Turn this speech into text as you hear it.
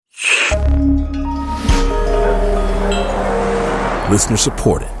Listener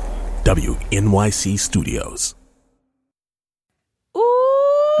supported. WNYC Studios. Ooh,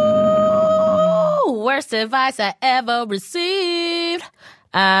 worst advice I ever received.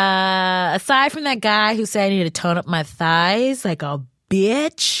 Aside from that guy who said I need to tone up my thighs like a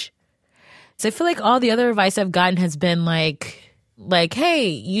bitch. So I feel like all the other advice I've gotten has been like, hey,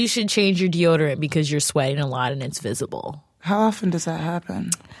 you should change your deodorant because you're sweating a lot and it's visible. How often does that happen?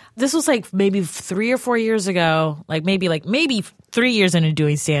 This was like maybe 3 or 4 years ago, maybe 3 years into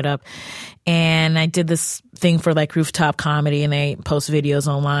doing stand-up. And I did this thing for like Rooftop Comedy and they post videos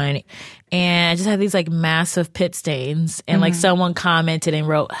online. And I just had these like massive pit stains. And like someone commented and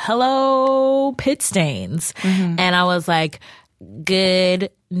wrote, "Hello, pit stains." And I was like, good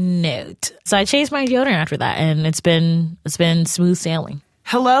note. So I changed my deodorant after that. And it's been smooth sailing.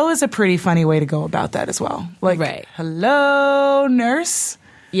 Hello is a pretty funny way to go about that as well. Like, right. Hello, nurse.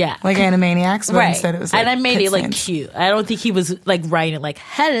 Yeah. Like Animaniacs, but right. Instead it was like and I made pit it like stains. cute. I don't think he was like writing it like,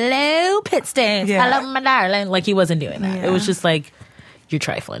 hello, pit stains. Yeah. Hello, my darling. Like he wasn't doing that. Yeah. It was just like, you're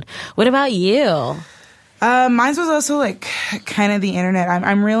trifling. What about you? Mine was also like kind of the internet.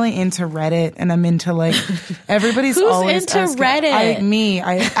 I'm really into Reddit, and I'm into like everybody's Who's always into asking. Reddit?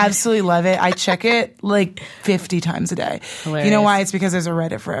 I absolutely love it. I check it like 50 times a day. Hilarious. You know why? It's because there's a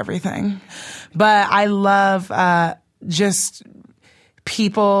Reddit for everything. But I love just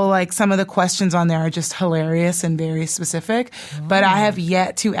people, like some of the questions on there are just hilarious and very specific. But I have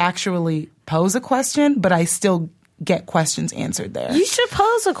yet to actually pose a question, but I still get questions answered there. You should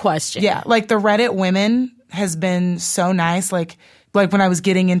pose a question. Yeah, like the Reddit women has been so nice. Like when I was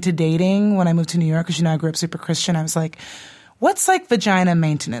getting into dating, when I moved to New York, because I grew up super Christian, I was like, what's like vagina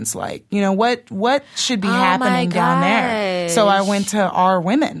maintenance like? What should be happening down there? So I went to our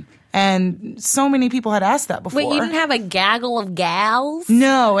women. And so many people had asked that before. Wait, you didn't have a gaggle of gals?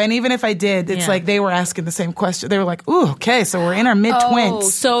 No, and even if I did, it's like they were asking the same question. They were like, ooh, okay, so we're in our mid-twins. Oh,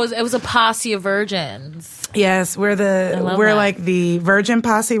 so it was a posse of virgins. Yes, we're like the virgin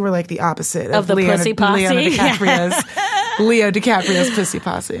posse. We're like the opposite of the pussy posse. Leo DiCaprio's pussy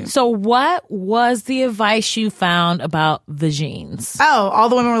posse. So what was the advice you found about vagines? Oh, all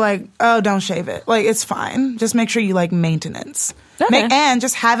the women were like, oh, don't shave it. Like, it's fine. Just make sure you like maintenance. Okay. And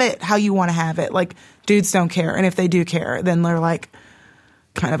just have it how you want to have it. Like, dudes don't care. And if they do care, then they're like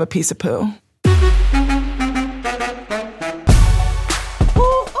kind of a piece of poo.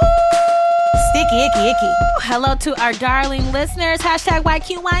 Sticky, icky. Hello to our darling listeners.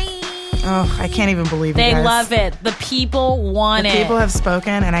 #YQYE. Oh, I can't even believe they you guys. love it. The people want it. People have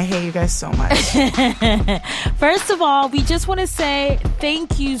spoken, and I hate you guys so much. First of all, we just want to say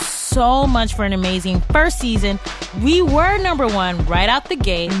thank you so much for an amazing first season. We were #1 right out the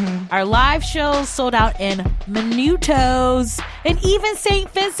gate. Our live shows sold out in minutos. And even St.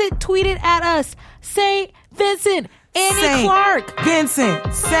 Vincent tweeted at us, St. Vincent, Annie Clark.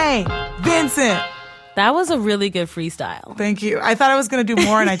 St. Vincent. That was a really good freestyle. Thank you. I thought I was going to do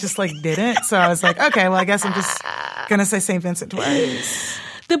more, and I just didn't. So I was like, okay, well, I guess I'm just going to say St. Vincent twice.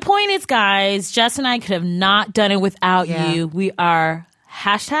 The point is, guys, Jess and I could have not done it without you. We are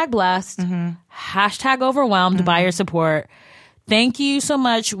 #blessed, #overwhelmed by your support. Thank you so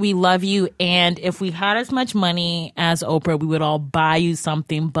much. We love you. And if we had as much money as Oprah, we would all buy you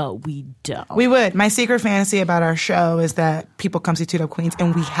something, but we don't. We would. My secret fantasy about our show is that people come see Two Dope Queens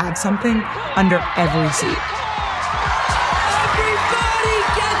and we have something under every seat. Everybody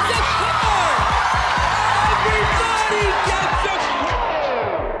gets a car! Everybody gets a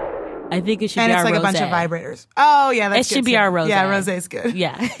car! I think it should And be it's our like rosé. a bunch of vibrators. Oh, yeah, that's It good should be too. our rosé. Yeah, rosé is good.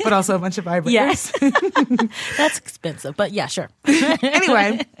 Yeah. But also a bunch of vibrators. Yes. That's expensive, but yeah, sure.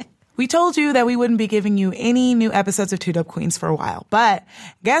 Anyway, we told you that we wouldn't be giving you any new episodes of Two Dope Queens for a while. But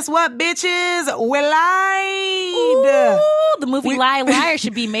guess what, bitches? We lied. Ooh, the movie Lie Liar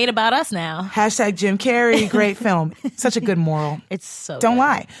should be made about us now. #Jim Carrey, great film. Such a good moral. It's so Don't good.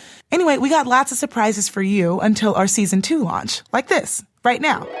 lie. Anyway, we got lots of surprises for you until our season 2 launch. Like this, right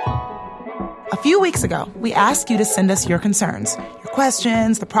now. A few weeks ago, we asked you to send us your concerns, your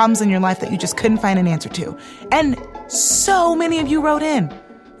questions, the problems in your life that you just couldn't find an answer to. And so many of you wrote in.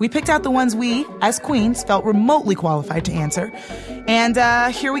 We picked out the ones we, as queens, felt remotely qualified to answer. And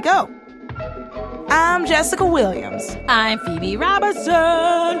here we go. I'm Jessica Williams. I'm Phoebe Robertson.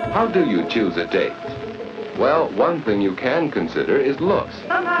 How do you choose a date? Well, one thing you can consider is looks.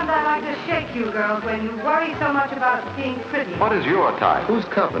 Sometimes I like to shake you girls when you worry so much about being pretty. What is your type? Whose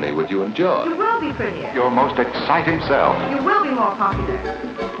company would you enjoy? You will be prettier. Your most exciting self. You will be more popular.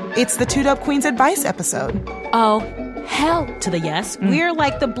 It's the Two Dope Queens advice episode. Oh, hell to the yes. We're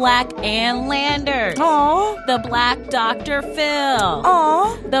like the Black Ann Landers. Aw. The Black Dr. Phil.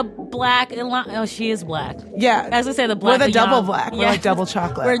 Aw. The Black... Oh, she is black. Yeah. As I say, the Black... We're the double Ian- black. We're like double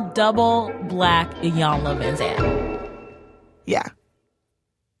chocolate. We're double Black Iyanla Van Zandt. Yeah.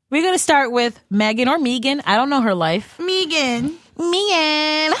 We're going to start with Megan or Megan. I don't know her life. Megan.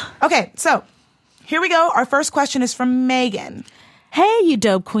 Megan. Okay, so here we go. Our first question is from Megan. Hey, you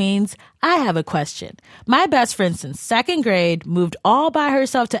dope queens. I have a question. My best friend since second grade moved all by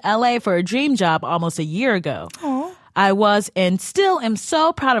herself to LA for a dream job almost a year ago. Aww. I was and still am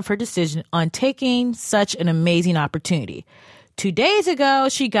so proud of her decision on taking such an amazing opportunity. 2 days ago,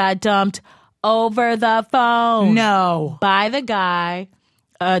 she got dumped over the phone. No. By the guy,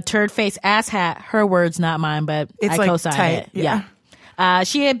 a turd face ass hat. Her words, not mine, but It's I like co-sign tight, it. yeah.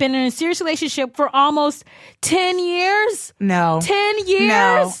 She had been in a serious relationship for almost 10 years. No. 10 years?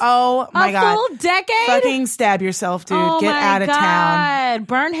 No. Oh, my God. A full decade? Fucking stab yourself, dude. Oh Get my out of town. God.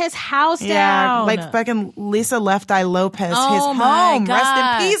 Burn his house Yeah, down. like fucking Lisa Left Eye Lopez, Oh his my home. God.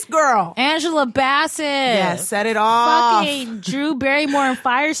 Rest in peace, girl. Angela Bassett. Yeah, set it off. Fucking Drew Barrymore and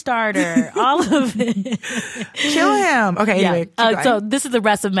Firestarter. All of it. Kill him. Okay, anyway. keep going. So this is the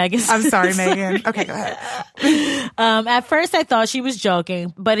rest of Megan's. I'm sorry, Megan. Okay, go ahead. At first, I thought she was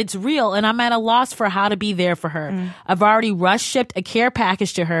joking, but it's real, and I'm at a loss for how to be there for her. I've already rush shipped a care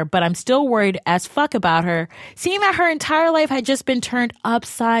package to her, but I'm still worried as fuck about her, seeing that her entire life had just been turned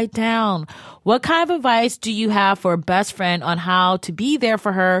upside down. What kind of advice do you have for a best friend on how to be there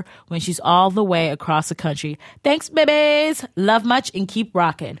for her when she's all the way across the country? Thanks, babies. Love much and keep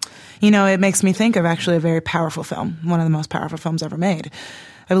rocking. You know, it makes me think of actually a very powerful film, one of the most powerful films ever made.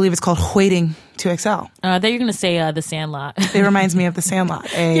 I believe it's called Waiting to Excel. Then you're going to say The Sandlot. It reminds me of The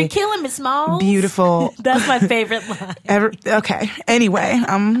Sandlot. You're killing me, Smalls. Beautiful. That's my favorite line. Okay. Anyway,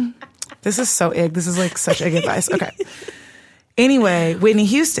 this is so ig. This is like such ig advice. Okay. Anyway, Whitney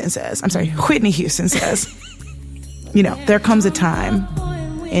Houston says, you know, there comes a time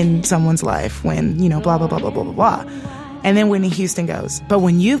in someone's life when, you know, blah, blah, blah, blah, blah, blah, blah. And then Whitney Houston goes, but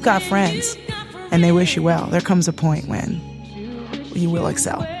when you've got friends and they wish you well, there comes a point when you will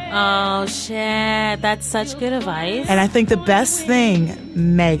excel. Oh, shit. That's such good advice. And I think the best thing,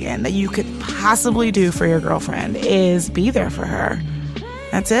 Megan, that you could possibly do for your girlfriend is be there for her.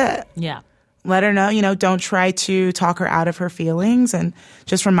 That's it. Yeah. Let her know, you know, don't try to talk her out of her feelings and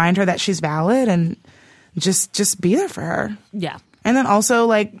just remind her that she's valid and just be there for her. Yeah. And then also,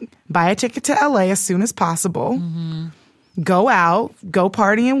 like, buy a ticket to LA as soon as possible. Mm-hmm. Go out, go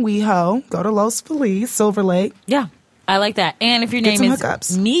party in WeHo, go to Los Feliz, Silver Lake. Yeah. I like that. And if your Get name some is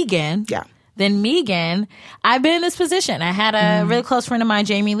hookups. Megan, Yeah. then Megan, I've been in this position. I had a really close friend of mine,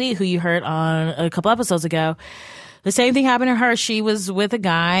 Jamie Lee, who you heard on a couple episodes ago. The same thing happened to her. She was with a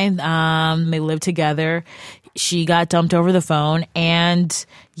guy. They lived together. She got dumped over the phone. And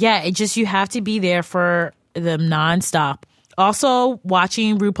yeah, it just, you have to be there for them nonstop. Also,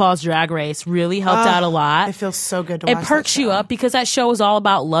 watching RuPaul's Drag Race really helped out a lot. It feels so good to watch. It perks you up because that show is all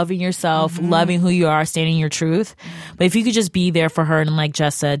about loving yourself, loving who you are, standing your truth. But if you could just be there for her, and like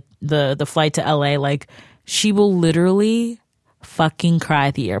Jess said, the flight to LA, like, she will literally fucking cry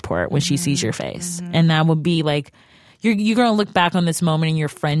at the airport when she sees your face. And that would be like, you're going to look back on this moment in your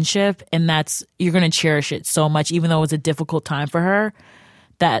friendship, and you're going to cherish it so much, even though it was a difficult time for her.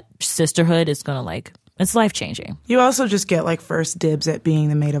 That sisterhood is going to, like, it's life-changing. You also just get, like, first dibs at being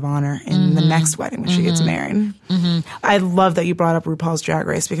the maid of honor in the next wedding when she gets married. I love that you brought up RuPaul's Drag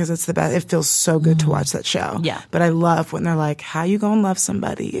Race because it's the best. It feels so good to watch that show. Yeah. But I love when they're like, how you gonna love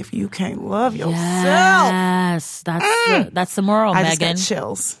somebody if you can't love yourself? Yes, that's the moral, I Megan. just got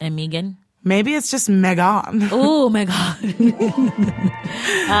chills. And Megan. Maybe it's just Megan. Oh my God.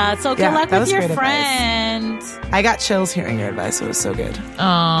 So good luck that with was your great friend. I got chills hearing your advice. It was so good.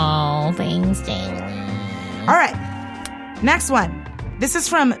 Oh, thanks, Jamie. All right. Next one. This is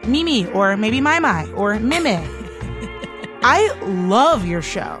from Mimi, or maybe Mai or Mimi. I love your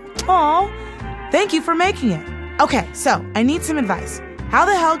show. Aw, thank you for making it. Okay, so I need some advice. How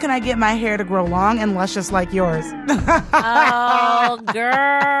the hell can I get my hair to grow long and luscious like yours? Oh, girl.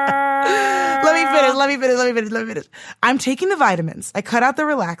 Let me finish. I'm taking the vitamins. I cut out the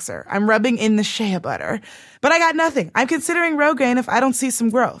relaxer. I'm rubbing in the shea butter. But I got nothing. I'm considering Rogaine if I don't see some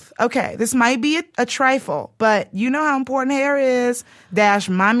growth. Okay, this might be a trifle, but you know how important hair is. Dash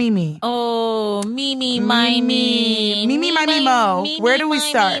my Mimi. Oh, Mimi, my me. Mimi, my Mimo. Where do we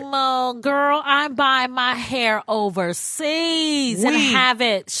start? Mimo. Girl, I buy my hair overseas and Oui. have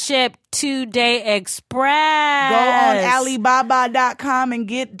it shipped Today Express. Go on Alibaba.com and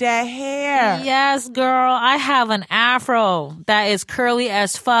get that hair. Yes, girl. I have an afro that is curly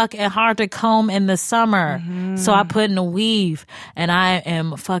as fuck and hard to comb in the summer. So I put in a weave and I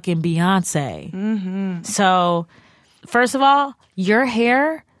am fucking Beyonce. So, first of all, your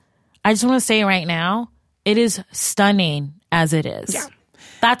hair, I just want to say right now, it is stunning as it is. Yeah.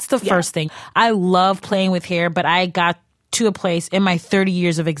 That's the first thing. I love playing with hair, but I got to a place in my 30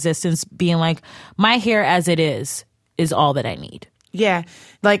 years of existence being like, my hair as it is all that I need. Yeah.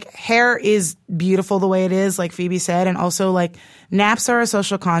 Like, hair is beautiful the way it is, like Phoebe said. And also, like, naps are a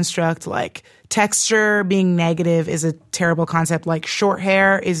social construct. Like, texture being negative is a terrible concept. Like, short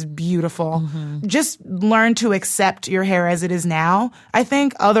hair is beautiful. Just learn to accept your hair as it is now, I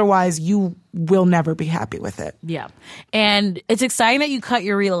think. Otherwise, you will never be happy with it. Yeah. And it's exciting that you cut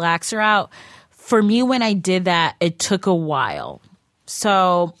your relaxer out. For me, when I did that, it took a while.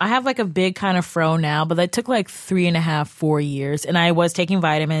 So I have like a big kind of fro now, but that took like 3.5, 4 years. And I was taking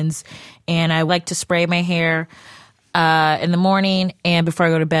vitamins, and I like to spray my hair in the morning and before I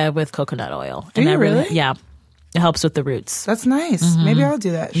go to bed with coconut oil. Do you really? Yeah. It helps with the roots. That's nice. Maybe I'll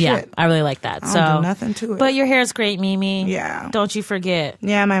do that. Yeah, Shit. I really like that. I'll do nothing to it. But your hair's great, Mimi. Yeah. Don't you forget.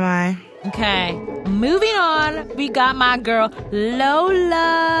 Yeah, my. Okay. Moving on, we got my girl,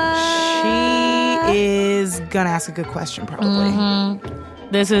 Lola. She is gonna ask a good question, probably.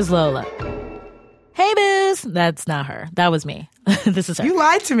 This is Lola. Hey, booze. That's not her. That was me. This is her. You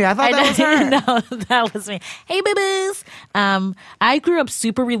lied to me. I thought that was her. No, that was me. Hey, boo-boos. I grew up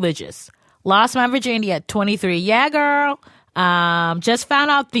super religious. Lost my virginity at 23. Yeah, girl. Just found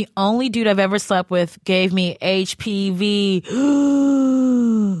out the only dude I've ever slept with gave me HPV.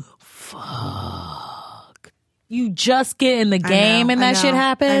 Fuck. You just get in the game and that shit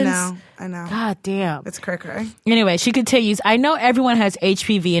happens? I know. God damn. It's cray-cray. Anyway, she continues, I know everyone has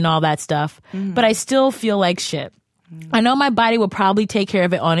HPV and all that stuff, but I still feel like shit. I know my body will probably take care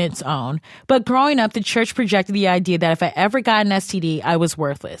of it on its own, but growing up, the church projected the idea that if I ever got an STD, I was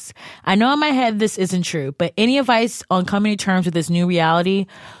worthless. I know in my head this isn't true, but any advice on coming to terms with this new reality?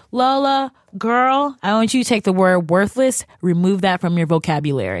 Lola, girl, I want you to take the word worthless, remove that from your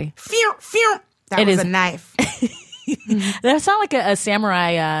vocabulary. Phew, phew. That was a knife. That sounds like a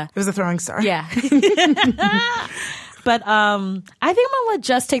samurai. It was a throwing star. Yeah. But I think I'm gonna let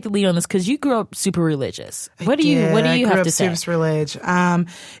Jess take the lead on this because you grew up super religious. What do you have to say? Super religious.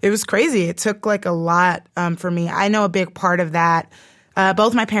 It was crazy. It took like a lot for me. I know a big part of that.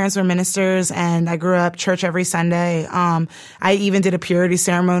 Both my parents were ministers, and I grew up church every Sunday. I even did a purity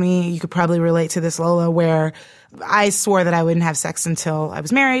ceremony. You could probably relate to this, Lola, where I swore that I wouldn't have sex until I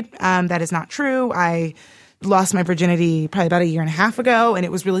was married. That is not true. I lost my virginity probably about 1.5 years ago, and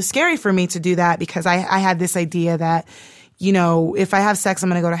it was really scary for me to do that because I had this idea that, you know, if I have sex, I'm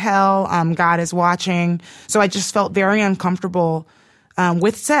going to go to hell. God is watching. So I just felt very uncomfortable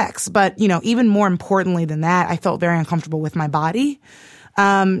with sex. But, you know, even more importantly than that, I felt very uncomfortable with my body.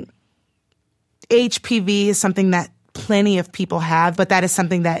 HPV is something that plenty of people have, but that is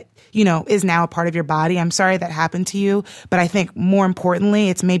something that, you know, is now a part of your body. I'm sorry that happened to you, but I think more importantly,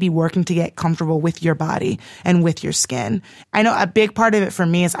 it's maybe working to get comfortable with your body and with your skin. I know a big part of it for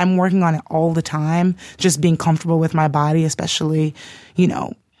me is I'm working on it all the time, just being comfortable with my body, especially, you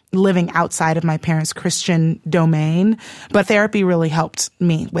know, living outside of my parents' Christian domain. But therapy really helped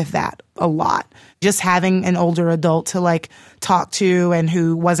me with that a lot. Just having an older adult to like talk to and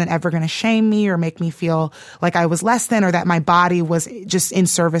who wasn't ever going to shame me or make me feel like I was less than or that my body was just in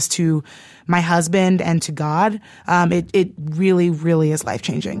service to my husband and to God. It really, really is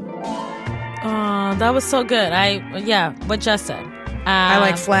life-changing. Oh, that was so good. What Jess said. I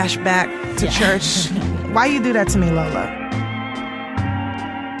like flash back to church. Why you do that to me, Lola?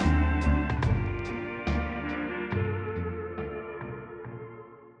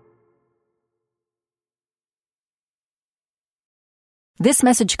 This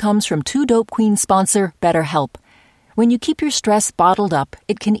message comes from Two Dope Queen sponsor, BetterHelp. When you keep your stress bottled up,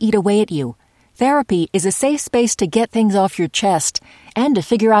 it can eat away at you. Therapy is a safe space to get things off your chest and to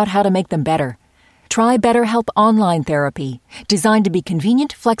figure out how to make them better. Try BetterHelp Online Therapy, designed to be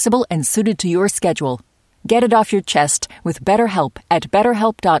convenient, flexible, and suited to your schedule. Get it off your chest with BetterHelp at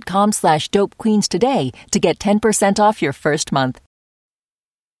betterhelp.com/dopequeens today to get 10% off your first month.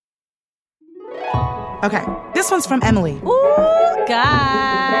 Okay, this one's from Emily. Ooh,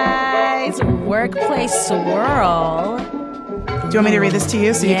 guys, workplace swirl. Do you want me to read this to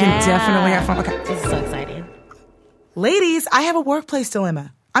you so you can definitely have fun? Okay. This is so exciting. Ladies, I have a workplace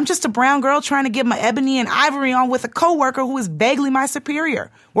dilemma. I'm just a brown girl trying to get my ebony and ivory on with a coworker who is vaguely my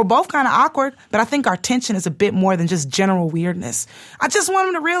superior. We're both kind of awkward, but I think our tension is a bit more than just general weirdness. I just want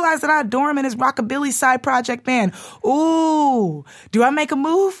him to realize that I adore him and his rockabilly side project band. Ooh, do I make a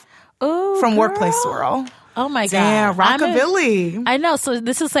move? Ooh, From girl. Workplace Swirl. Oh my God. Damn, rockabilly. I know. So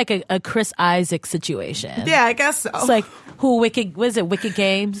this is like a Chris Isaac situation. Yeah, I guess so. It's like, Wicked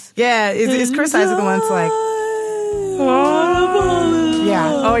Games? Yeah, is Chris Isaac the one that's like...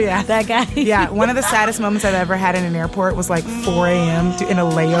 Yeah. Oh, yeah. That guy. Yeah. One of the saddest moments I've ever had in an airport was like 4 a.m. in a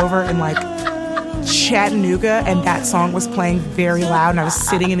layover in like Chattanooga, and that song was playing very loud, and I was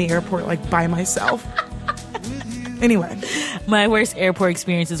sitting in the airport like by myself. Anyway. My worst airport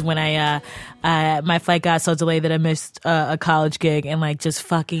experience is when my flight got so delayed that I missed a college gig, and like just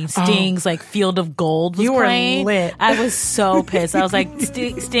fucking Sting's like Field of Gold was You were playing. lit. I was so pissed. I was like,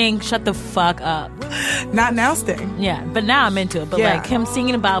 Sting, shut the fuck up. Not now, Sting. Yeah, but now I'm into it. But Yeah. like him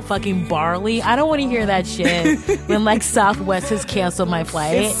singing about fucking barley, I don't want to hear that shit when like Southwest has canceled my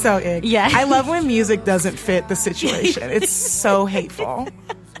flight. It's so ick. Yeah. I love when music doesn't fit the situation. It's so hateful.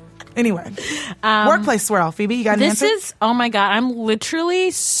 Anyway. Workplace Swirl. Phoebe, you got an answer? Oh my God, I'm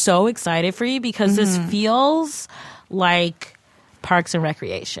literally so excited for you because this feels like Parks and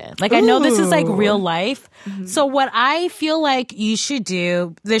Recreation. Like, I know this is like real life. So what I feel like you should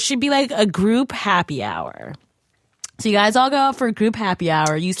do, there should be like a group happy hour. So you guys all go out for a group happy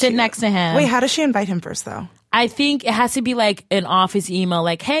hour. You sit next to him. Wait, how does she invite him first, though? I think it has to be like an office email,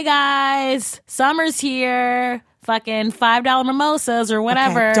 like, hey guys, summer's here. Fucking $5 mimosas or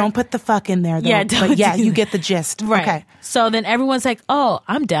whatever. Okay, don't put the fuck in there, though. Yeah, but yeah, you get the gist. Right. Okay. So then everyone's like, oh,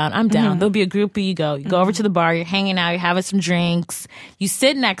 I'm down. There'll be a group where you go. You go over to the bar, you're hanging out, you're having some drinks. You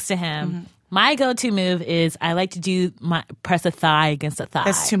sit next to him. My go-to move is I like to press a thigh against a thigh.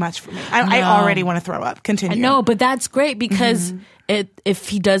 That's too much for me. I already want to throw up. Continue. No, but that's great because if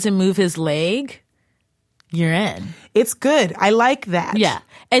he doesn't move his leg, you're in. It's good. I like that. Yeah.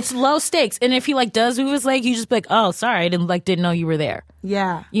 It's low stakes. And if he like does move his leg, you just be like, oh, sorry, I didn't know you were there.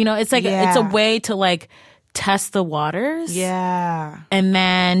 Yeah. You know, it's like, it's a way to like test the waters. Yeah. And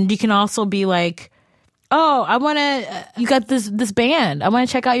then you can also be like, oh, I want to, you got this band. I want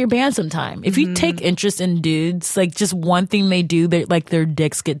to check out your band sometime. If you take interest in dudes, like just one thing they do, like their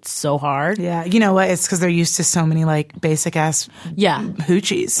dicks get so hard. Yeah. You know what? It's because they're used to so many like basic ass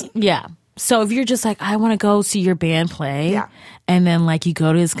hoochies. Yeah. So if you're just like, I want to go see your band play, and then like you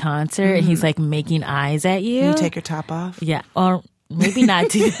go to his concert and he's like making eyes at you. You take your top off. Yeah. Or maybe not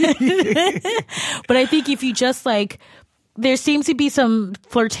do that. But I think if you just like, there seems to be some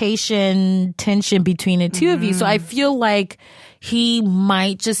flirtation tension between the two of you. So I feel like he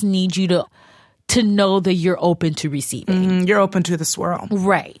might just need you to know that you're open to receiving. You're open to the swirl.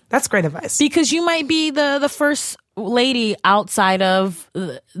 Right. That's great advice. Because you might be the first lady outside of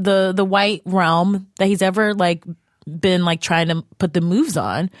the white realm that he's ever like been like trying to put the moves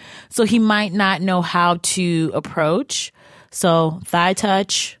on. So he might not know how to approach. So thigh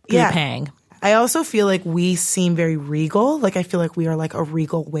touch, group hang. I also feel like we seem very regal. Like I feel like we are like a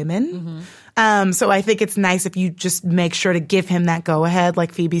regal women. So I think it's nice if you just make sure to give him that go ahead.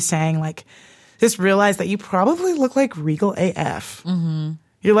 Like Phoebe's saying, like just realize that you probably look like regal AF.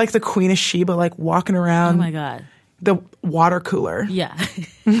 You're like the Queen of Sheba, like walking around. Oh my God. The water cooler. Yeah.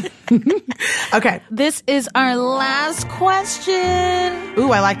 Okay. This is our last question.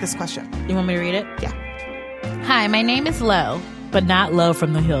 Ooh, I like this question. You want me to read it? Yeah. Hi, my name is Lo, but not Lo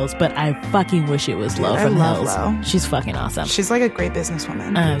from the Hills, but I fucking wish it was Lo I from the love Hills. Lo. She's fucking awesome. She's like a great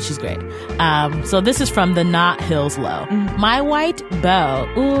businesswoman. She's great. So this is from the Not Hills Low. My white beau.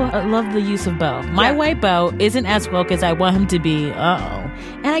 Ooh, I love the use of beau. My white beau isn't as woke as I want him to be.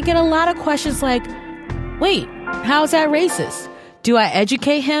 And I get a lot of questions like, wait, how is that racist? Do I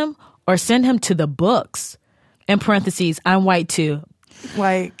educate him or send him to the books? In parentheses, I'm white too.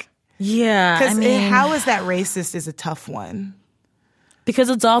 Like, yeah. because how is that racist is a tough one. Because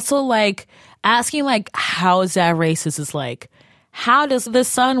it's also like asking like, how is that racist is like, how does the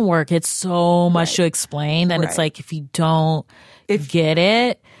sun work? It's so much to explain. And it's like, if you don't get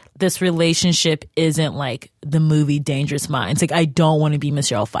it, this relationship isn't like the movie Dangerous Minds. Like, I don't want to be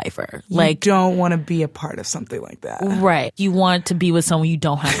Michelle Pfeiffer. Like, you don't want to be a part of something like that. Right. You want to be with someone you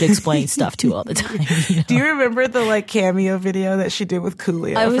don't have to explain stuff to all the time. You know? Do you remember the like cameo video that she did with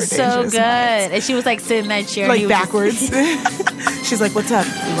Coolio? It was for so Dangerous good. Minds? And she was like sitting in that chair. Like backwards. She's like, what's up?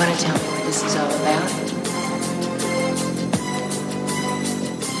 You want to tell me what this is all about?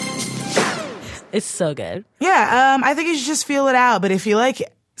 It's so good. Yeah, I think you should just feel it out. But if you like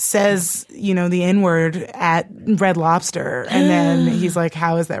says, the N-word at Red Lobster, and then he's like,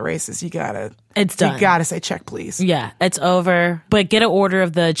 how is that racist? It's done. You gotta say check, please. Yeah, it's over. But get an order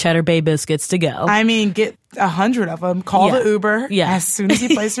of the Cheddar Bay biscuits to go. I mean, get 100 of them. Call the Uber as soon as you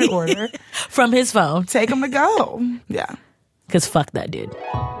place your order. From his phone. Take them to go. Yeah. Because fuck that dude.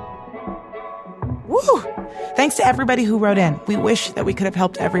 Woo! Thanks to everybody who wrote in. We wish that we could have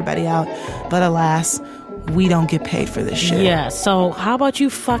helped everybody out, but alas, we don't get paid for this shit. Yeah, so how about you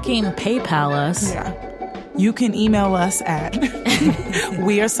fucking PayPal us? Yeah. You can email us at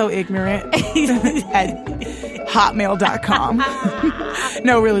wearesoignorant at hotmail.com.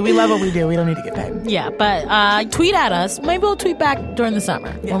 No, really, we love what we do. We don't need to get paid. Yeah, but tweet at us. Maybe we'll tweet back during the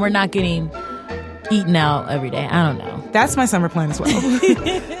summer when we're not getting eaten out every day. I don't know. That's my summer plan as well.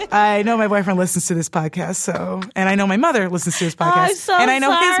 I know my boyfriend listens to this podcast, and I know my mother listens to this podcast. I'm so and I know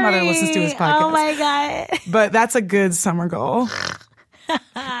sorry. his mother listens to his podcast. Oh my God. But that's a good summer goal.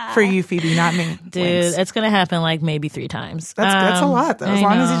 For you, Phoebe, not me. Dude, Thanks. it's going to happen like maybe 3 times. That's a lot, though. As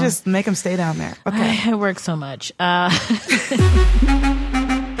long as you know. just make them stay down there. Okay. It works so much.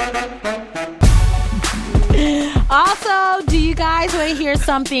 Also, do you guys want to hear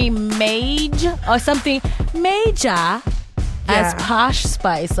something major? As Posh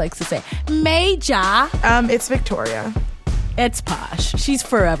Spice likes to say. Major. It's Victoria. It's Posh. She's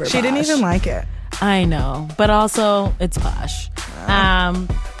forever She Posh. didn't even like it. I know, but also it's Posh.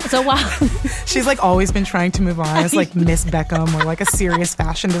 So while she's like always been trying to move on as like Miss Beckham or like a serious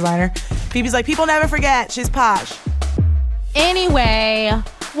fashion designer. Phoebe's like, people never forget she's Posh. Anyway,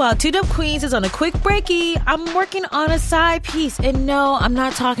 while Two Dope Queens is on a quick breaky, I'm working on a side piece. And no, I'm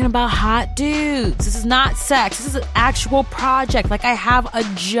not talking about hot dudes. This is not sex. This is an actual project. Like, I have a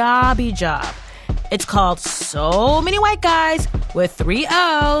jobby job. It's called So Many White Guys with 3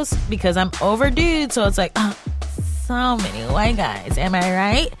 O's because I'm over dude. So it's like, so many white guys. Am I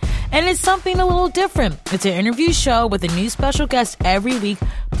right? And it's something a little different. It's an interview show with a new special guest every week.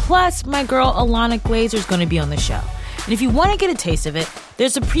 Plus, my girl Alana Glazer is going to be on the show. And if you want to get a taste of it,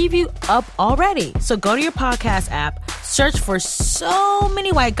 there's a preview up already. So go to your podcast app, search for So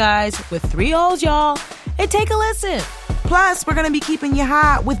Many White Guys with 3 O's, y'all, and take a listen. Plus, we're going to be keeping you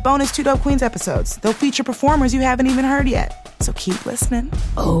hot with bonus Two Dope Queens episodes. They'll feature performers you haven't even heard yet. So keep listening.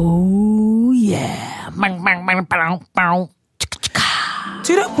 Oh, yeah.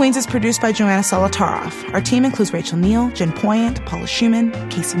 Two Dope Queens is produced by Joanna Solitaroff. Our team includes Rachel Neal, Jen Poyant, Paula Schumann,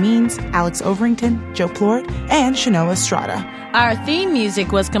 Casey Means, Alex Overington, Joe Plord, and Shanoa Estrada. Our theme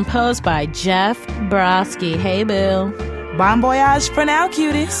music was composed by Jeff Brodsky. Hey, Bill. Bon voyage for now,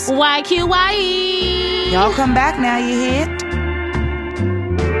 cuties. YQYE. Y'all come back now, you hit.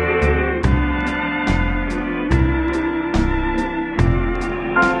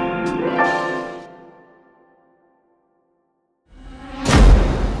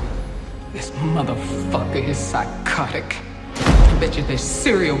 This motherfucker is psychotic. I bet you there's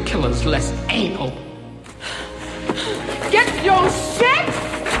serial killers less anal. Get your shit!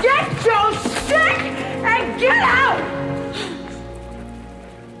 Get your shit! And get out!